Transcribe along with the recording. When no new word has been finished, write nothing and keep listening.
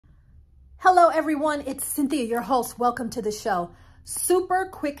Hello everyone, it's Cynthia, your host. Welcome to the show. Super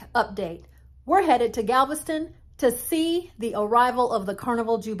quick update. We're headed to Galveston to see the arrival of the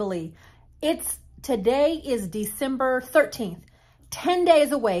Carnival Jubilee. Today is December 13th, 10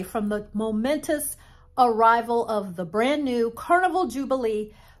 days away from the momentous arrival of the brand new Carnival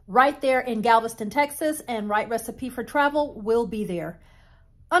Jubilee right there in Galveston, Texas, and Right Recipe for Travel will be there.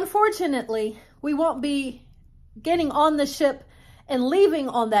 Unfortunately, we won't be getting on the ship and leaving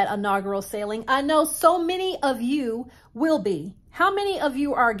on that inaugural sailing. I know so many of you will be. How many of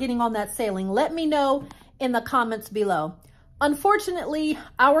you are getting on that sailing? Let me know in the comments below. Unfortunately,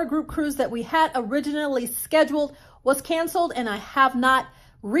 our group cruise that we had originally scheduled was canceled, and I have not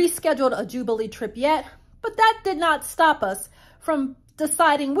rescheduled a Jubilee trip yet, but that did not stop us from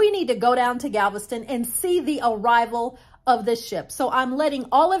deciding we need to go down to Galveston and see the arrival of this ship. So I'm letting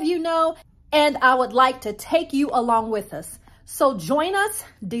all of you know, and I would like to take you along with us. So join us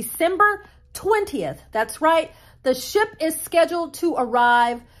December 20th. That's right. The ship is scheduled to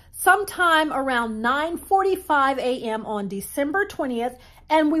arrive sometime around 9:45 a.m. on December 20th,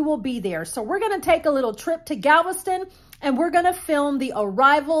 and we will be there. So we're going to take a little trip to Galveston, and we're going to film the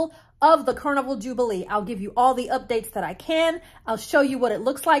arrival of the Carnival Jubilee. I'll give you all the updates that I can. I'll show you what it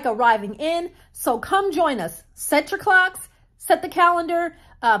looks like arriving in. So come join us. Set your clocks, set the calendar,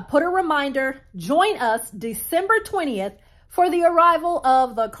 put a reminder. Join us December 20th for the arrival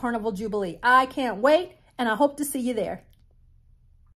of the Carnival Jubilee. I can't wait, and I hope to see you there.